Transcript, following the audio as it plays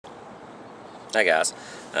Hey guys,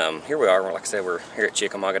 here we are. Like I said, we're here at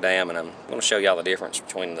Chickamauga Dam, and I'm going to show y'all the difference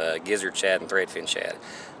between the Gizzard Shad and Threadfin Shad.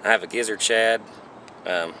 I have a Gizzard Shad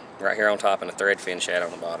right here on top and a Threadfin Shad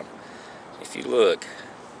on the bottom. If you look,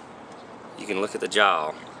 you can look at the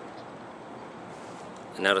jaw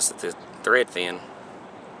and notice that the Threadfin,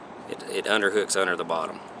 it underhooks under the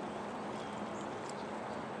bottom.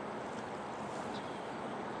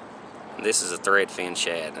 And this is a Threadfin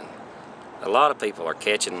Shad, and a lot of people are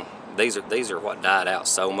catching. These are what died out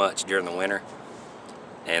so much during the winter,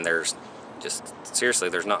 and there's just seriously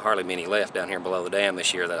there's not hardly many left down here below the dam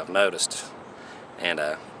this year that I've noticed.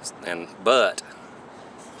 But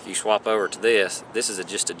if you swap over to this is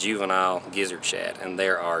just a juvenile Gizzard Shad, and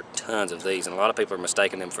there are tons of these, and a lot of people are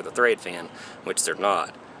mistaking them for the Threadfin, which they're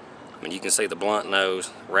not. I mean, you can see the blunt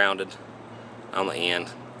nose rounded on the end,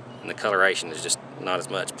 and the coloration is just not as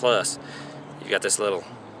much. Plus, you've got this little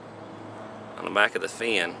on the back of the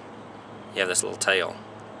fin. You have this little tail.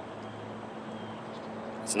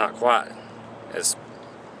 It's not quite as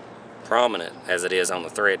prominent as it is on the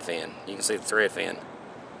Threadfin. You can see the Threadfin.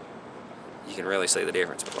 You can really see the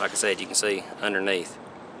difference. But like I said, you can see underneath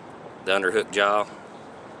the underhook jaw,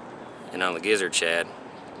 and on the Gizzard Shad,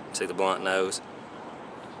 you see the blunt nose.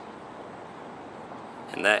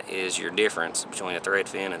 And that is your difference between a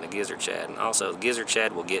Threadfin and a Gizzard Shad. And also, the Gizzard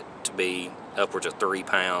Shad will get to be upwards of 3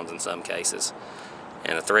 pounds in some cases.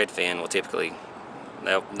 And the Threadfin will typically,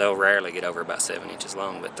 they'll rarely get over about 7 inches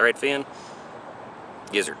long. But Threadfin,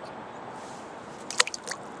 Gizzard.